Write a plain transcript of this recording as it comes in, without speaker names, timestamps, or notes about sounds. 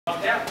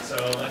Yeah, so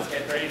let's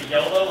get ready to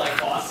YOLO like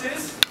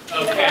bosses.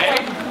 Okay.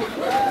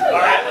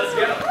 Alright, let's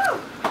go.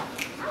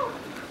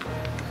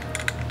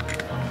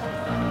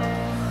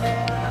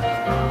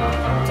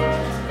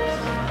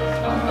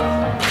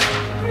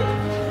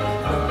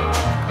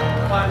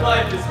 My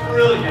life is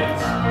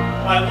brilliant.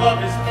 My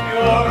love is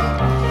pure.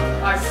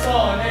 I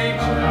saw an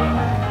angel.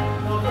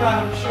 Of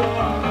that I'm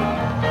sure.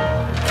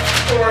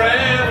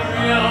 Forever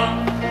young.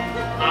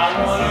 I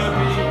wanna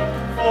be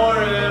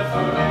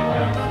forever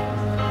young.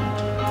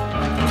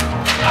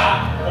 I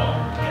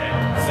won't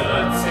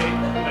hesitate,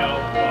 no,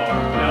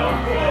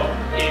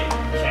 it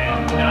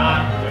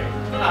cannot wait.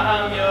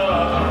 I'm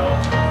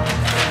yours.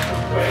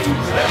 Wait,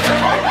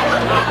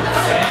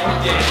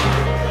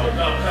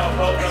 no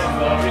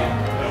glory,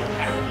 no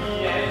happy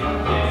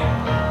ending.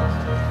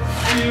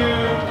 You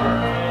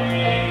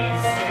amazing,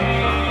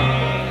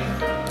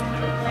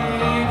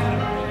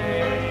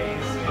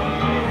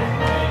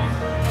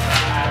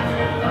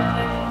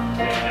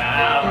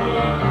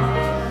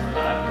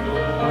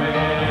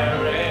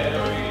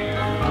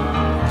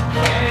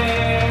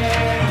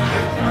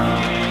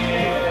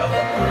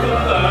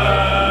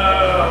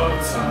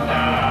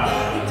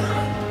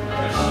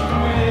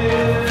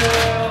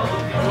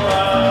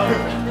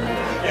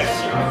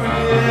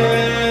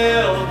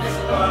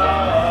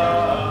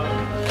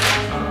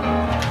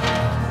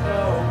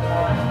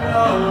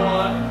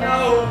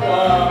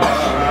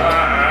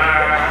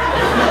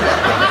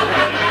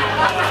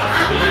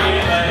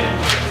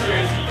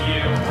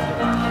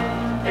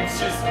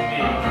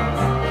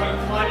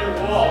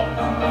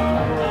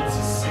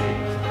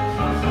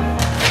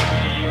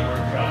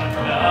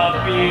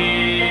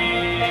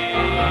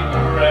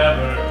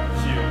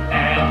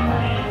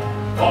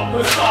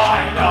 was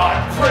I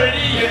not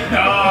pretty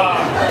enough?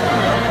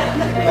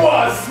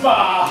 Was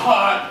my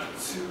heart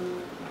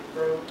too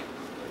broke?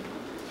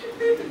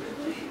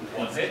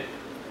 Was it?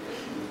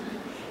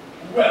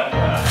 Well,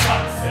 when I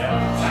hot sale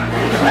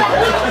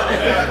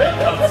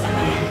comes to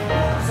me,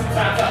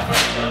 sometimes I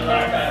feel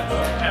like I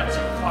don't have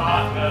two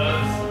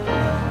partners.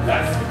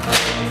 That's the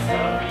place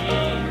for me,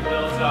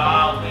 little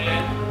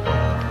darling.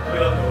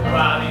 We'll go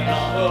riding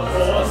on the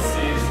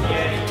horses,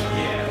 yeah.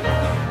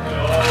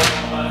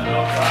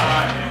 No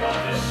crying.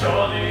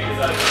 Surely is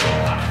a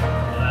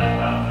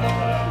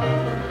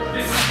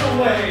this is the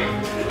way.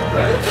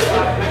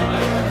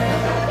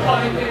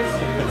 Honey, it's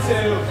you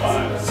too.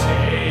 But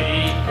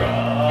take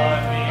on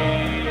me.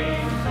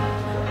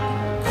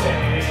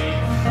 Take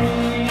me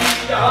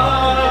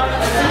on.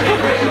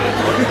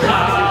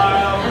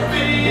 I'll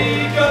be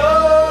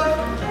good.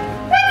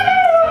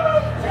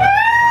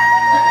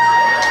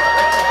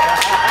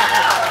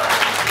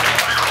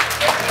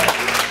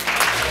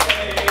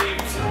 Hey,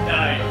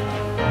 tonight.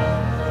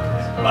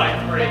 Might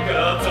break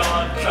up,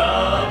 dawn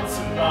come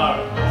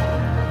tomorrow.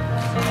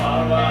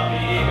 Tomorrow I'll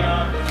be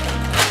gone.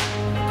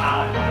 I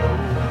know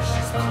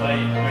she's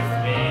playing with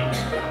me.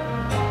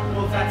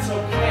 Well, that's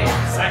okay,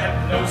 cause I have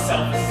no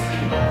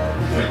self-esteem.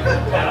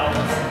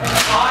 Balance,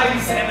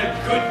 eyes and a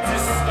good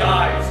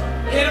disguise.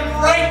 Hit him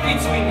right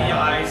between the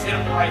eyes, hit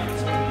him right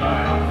between the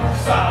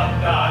eyes. I'm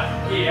not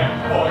here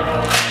for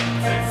your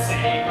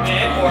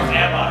entertainment, or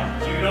am I?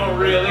 You don't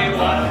really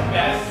wanna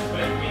mess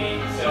with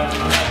me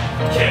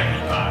tonight. Can't be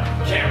mine.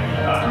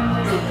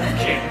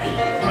 Can't be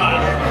my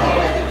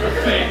poker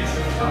face.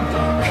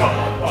 Come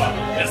on,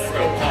 Bobby, let's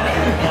go on.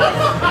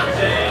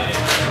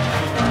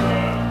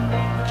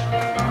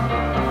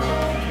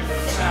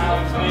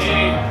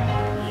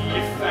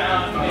 You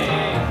found me.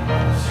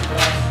 She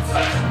wants to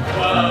touch the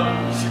club.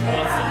 She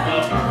wants to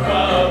love the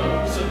club.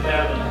 She'll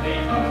never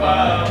leave the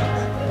club.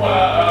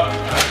 Whoa.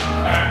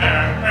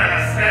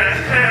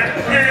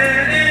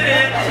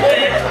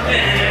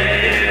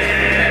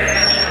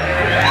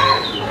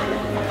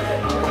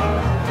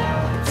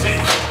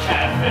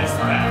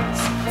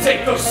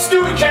 Take those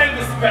stupid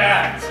canvas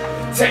bags.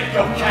 Take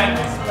your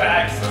canvas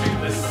bags to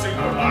the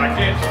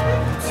supermarket.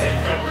 Take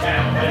your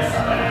canvas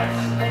bags.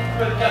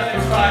 But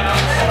nothing's right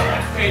on the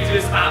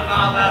pages. I'm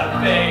all out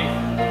of faith.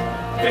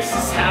 This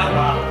is how I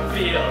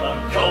feel. I'm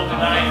cold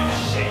and I am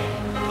ashamed.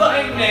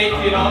 Lying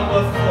naked on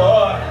the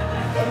floor.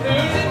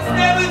 Illusions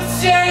never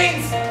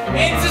change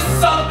into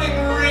something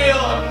real.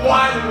 I'm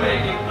wide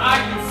awake and I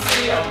can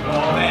see I'm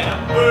more than a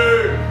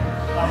bird.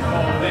 I'm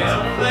more than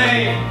a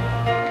plane.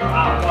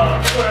 I'm a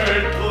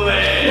bird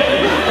plane.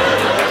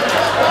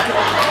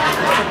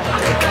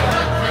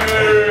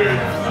 Bird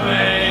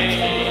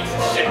plane.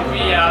 Check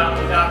me out,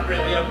 I'm not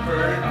really a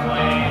bird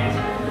plane.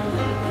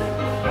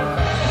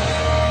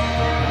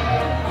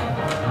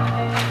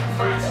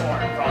 Fruit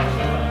horn, probably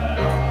should know that.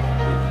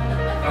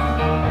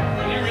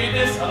 Can you read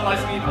this?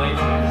 Otherwise we need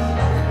laziness.